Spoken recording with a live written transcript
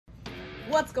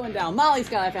What's going down? Molly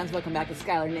Schuyler fans, welcome back to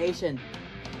Schuyler Nation.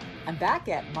 I'm back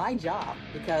at my job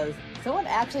because someone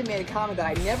actually made a comment that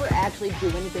I never actually do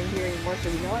anything here anymore. So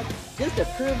you know what? Just to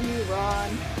prove you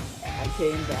wrong, I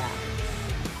came back.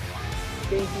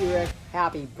 Thank you, Rick.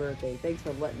 Happy birthday. Thanks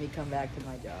for letting me come back to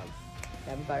my job.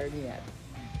 Haven't fired me yet.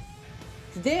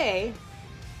 Today,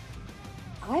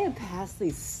 I have passed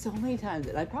these so many times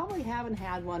and I probably haven't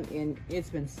had one in, it's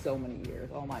been so many years.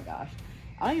 Oh my gosh.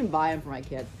 I don't even buy them for my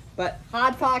kids. But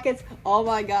Hot Pockets, oh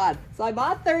my God. So I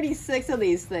bought 36 of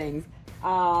these things.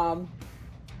 They're over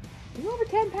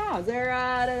 10 pounds.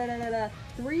 They're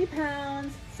 3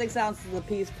 pounds, 6 ounces a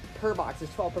piece per box.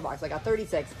 There's 12 per box. I got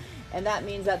 36. And that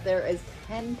means that there is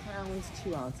 10 pounds,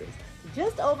 2 ounces.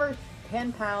 Just over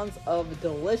 10 pounds of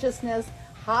deliciousness.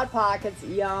 Hot Pockets,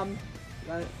 yum.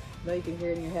 Now you can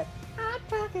hear it in your head. Hot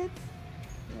Pockets.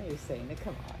 Now you're saying it,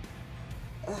 come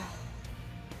on.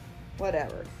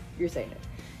 Whatever, you're saying it.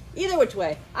 Either which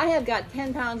way, I have got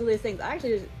 10 pounds of these things. I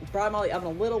actually just brought them out of the oven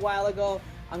a little while ago.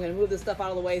 I'm gonna move this stuff out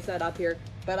of the way, set up here.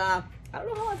 But I don't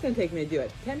know how long it's gonna take me to do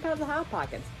it. 10 pounds of Hot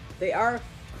Pockets. They are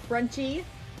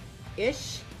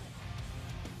crunchy-ish,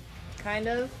 kind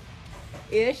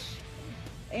of-ish.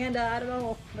 And I don't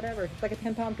know, whatever. It's like a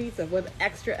 10-pound pizza with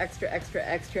extra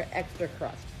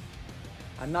crust.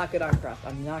 I'm not good on crust,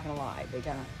 I'm not gonna lie. They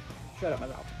kinda shut up my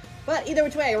mouth. But either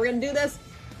which way, we're gonna do this.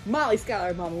 Molly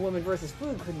Schuyler, mom and woman versus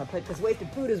food. Clean my plate because wasted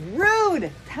food is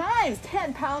rude. Times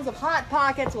 10 pounds of Hot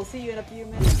Pockets. We'll see you in a few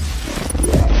minutes.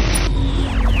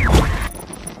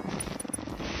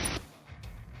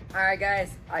 All right,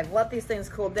 guys. I've let these things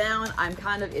cool down. I'm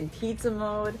kind of in pizza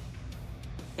mode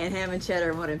and ham and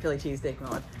cheddar mode and Philly cheesesteak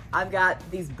mode. I've got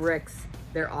these bricks.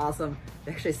 They're awesome.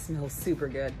 They actually smell super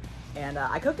good. And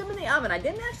I cooked them in the oven. I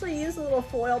didn't actually use the little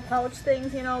foil pouch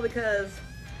things, you know, because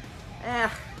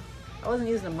I wasn't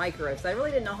using a microwave, so I really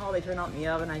didn't know how they turned out in the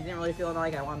oven. I didn't really feel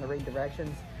like I wanted to read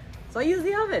directions. So I used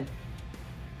the oven.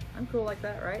 I'm cool like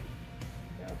that, right?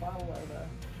 Got a bottle of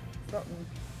something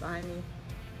behind me.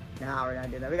 No, we're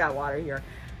not doing that. We got water here.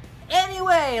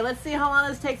 Anyway, let's see how long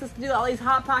this takes us to do all these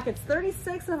Hot Pockets.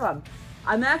 36 of them.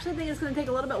 I'm actually thinking it's going to take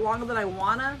a little bit longer than I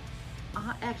want to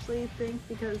actually think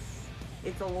because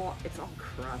it's all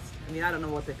crust. I mean, I don't know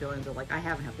what the fillings are like. I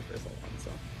haven't had the first one, so.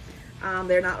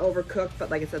 They're not overcooked, but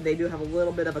like I said, they do have a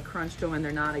little bit of a crunch to them, and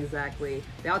they're not exactly,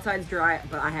 the outside's dry,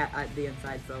 but I have the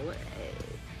inside, so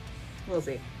we'll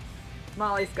see.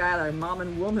 Molly Schuyler, mom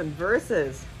and woman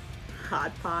versus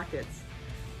Hot Pockets.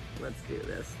 Let's do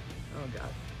this. Oh God.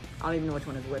 I don't even know which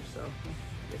one is which, so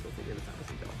I guess we'll figure this out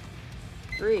as we go.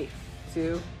 3,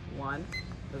 2, 1,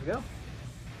 let's go.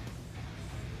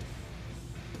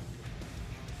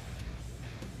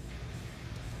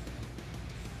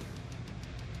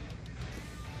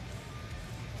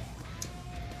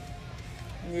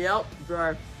 Yep,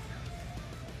 dry.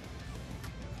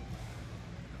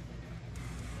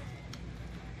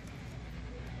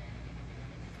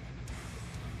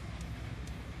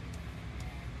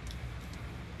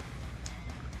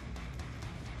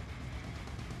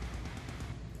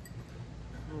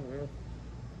 Oh,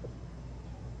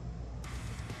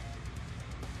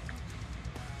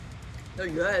 they're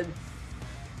good,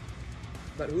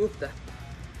 but oof.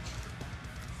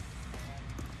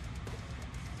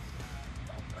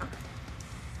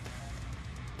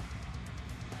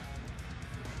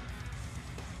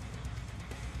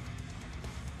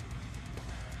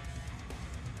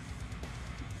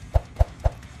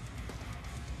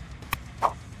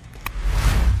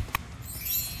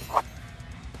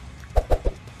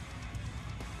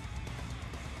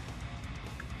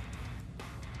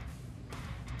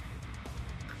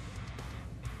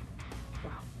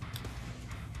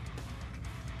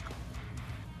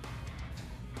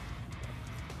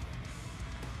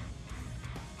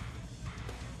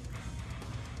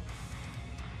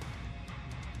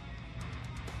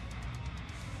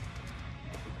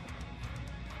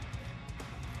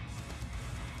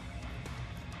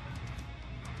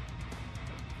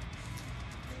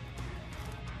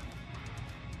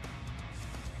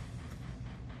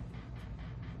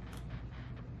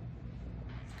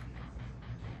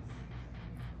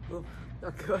 Ooh,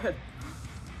 they're good.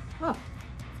 Huh.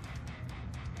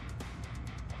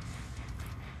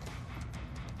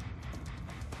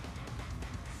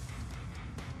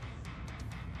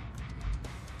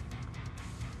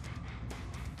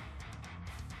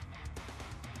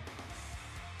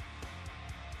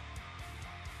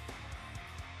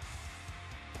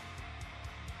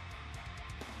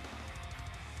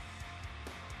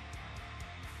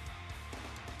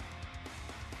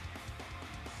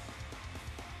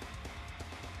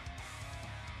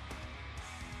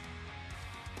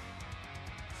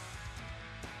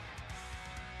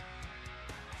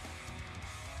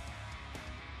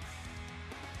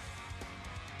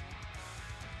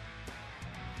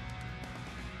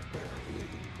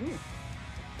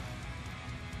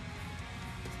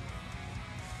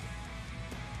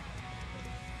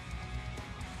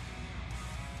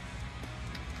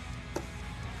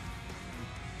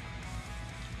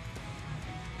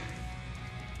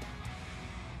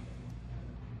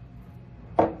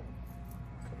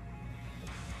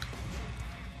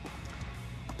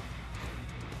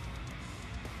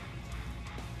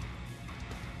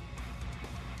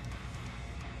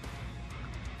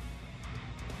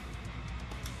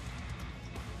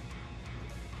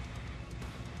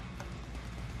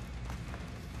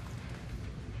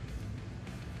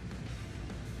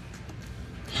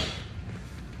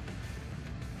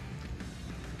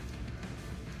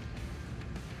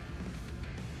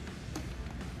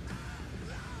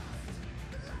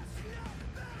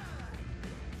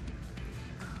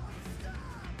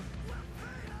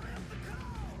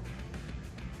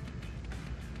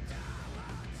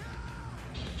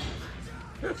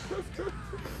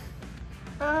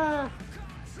 Ah.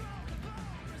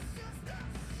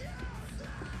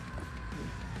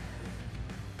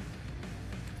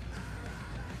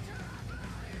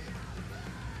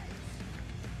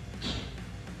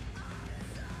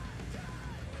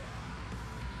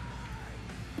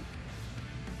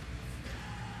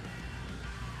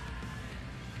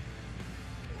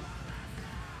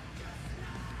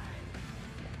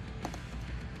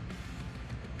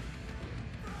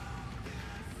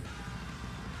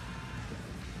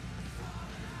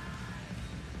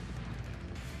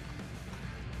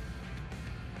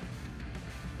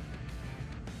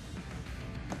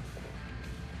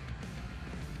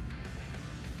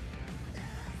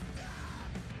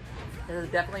 This is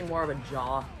definitely more of a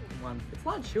jaw one. It's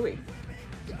not chewy.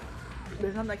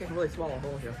 There's nothing I can really swallow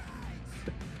whole here.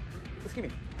 Excuse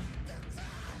me.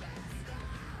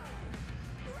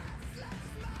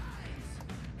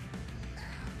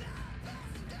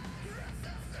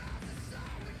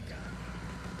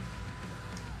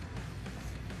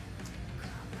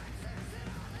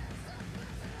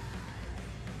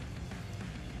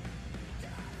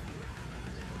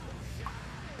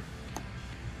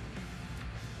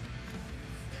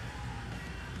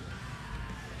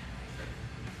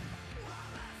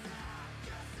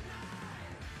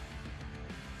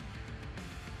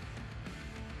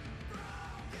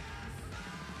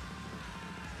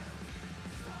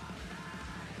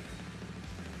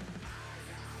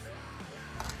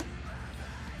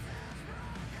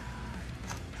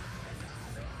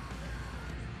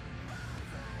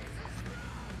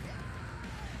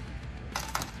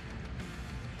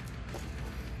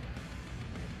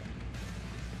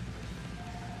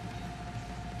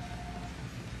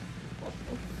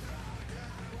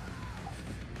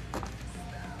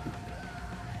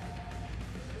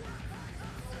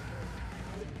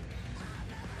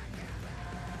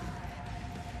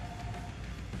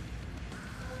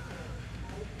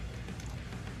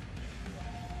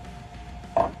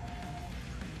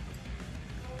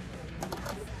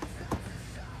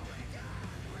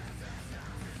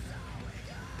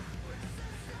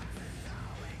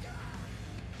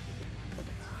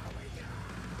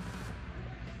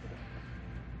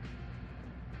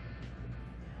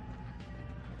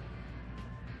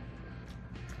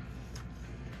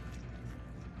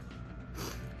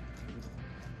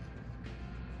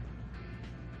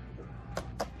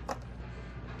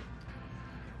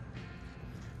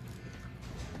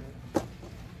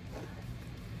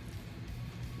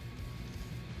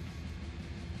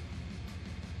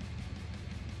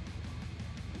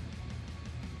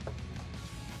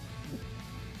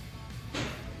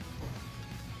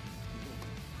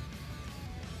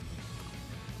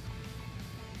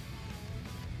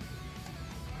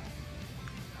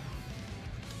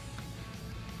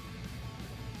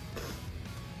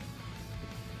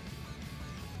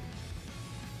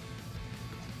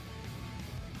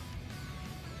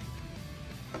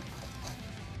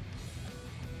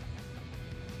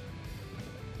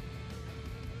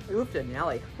 Oof,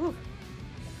 Nelly. Oof.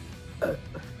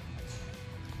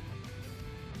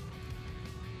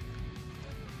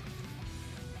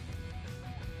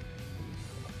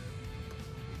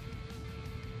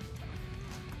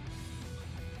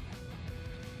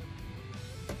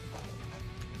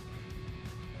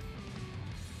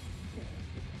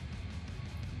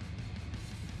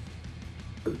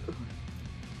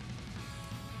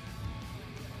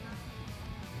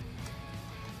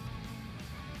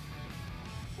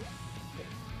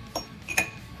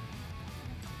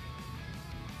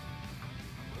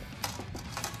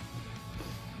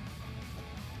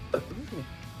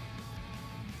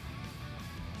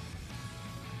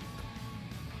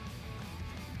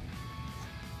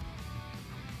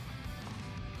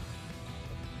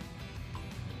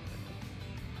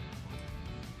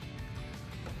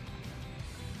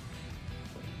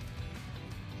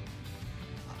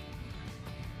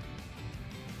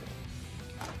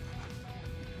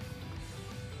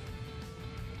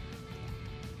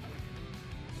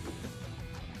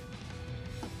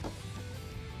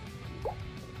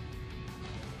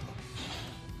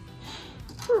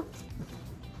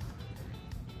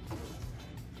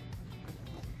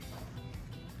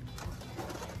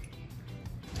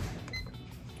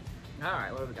 All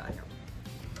right, what have we got here?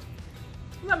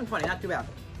 11:20, not too bad.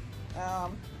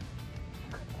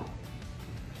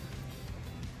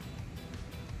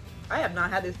 I have not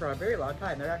had these for a very long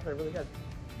time. They're actually really good.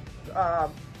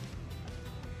 A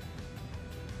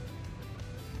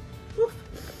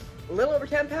little over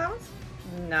 10 pounds,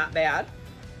 not bad.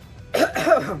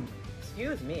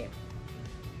 Excuse me.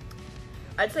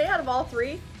 I'd say out of all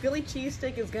three, Philly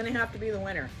cheesesteak is gonna have to be the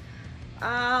winner.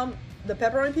 The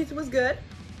pepperoni pizza was good,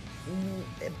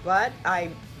 but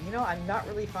I'm not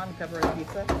really fond of pepperoni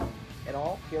pizza at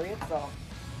all, period. So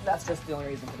that's just the only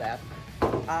reason for that.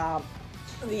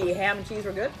 The ham and cheese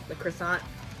were good. The croissant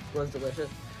was delicious.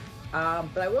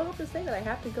 But I will have to say that I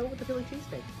have to go with the Philly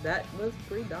cheesesteak. That was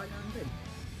pretty doggone good.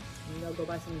 Maybe I'll go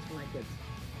buy some of these for my kids.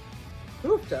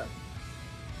 Hoofta.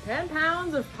 10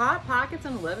 pounds of Hot Pockets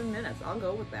in 11 minutes. I'll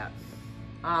go with that.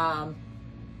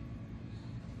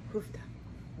 Hoofta.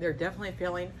 They're definitely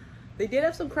filling. They did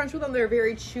have some crunch with them. They're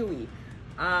very chewy.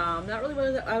 Not really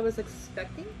what I was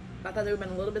expecting. I thought they would have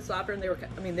been a little bit softer, and they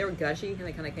were gushy, and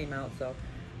they kind of came out. So,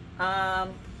 I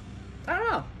don't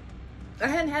know. I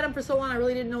hadn't had them for so long. I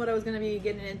really didn't know what I was going to be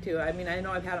getting into. I mean, I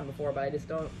know I've had them before, but I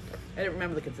didn't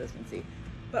remember the consistency.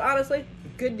 But honestly,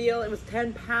 good deal. It was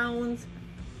 10 pounds.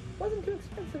 Wasn't too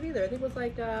expensive either. I think it was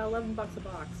like $11 a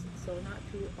box, so not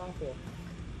too awful.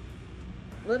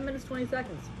 11 minutes, 20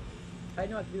 seconds. I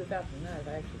know I could do it faster than that if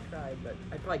I actually tried, but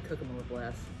I'd probably cook them a little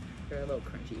less. They're a little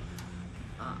crunchy.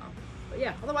 But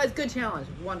yeah, otherwise, good challenge.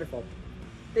 Wonderful.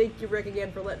 Thank you, Rick,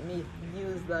 again for letting me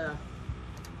use the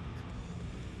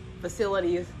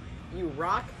facilities. You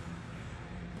rock.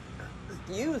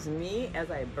 Excuse me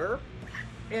as I burp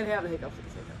and have the hiccups at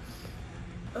the same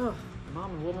time. Ugh,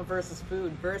 mom and woman versus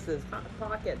food versus Hot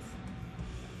Pockets.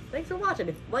 Thanks for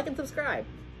watching. Like and subscribe.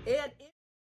 And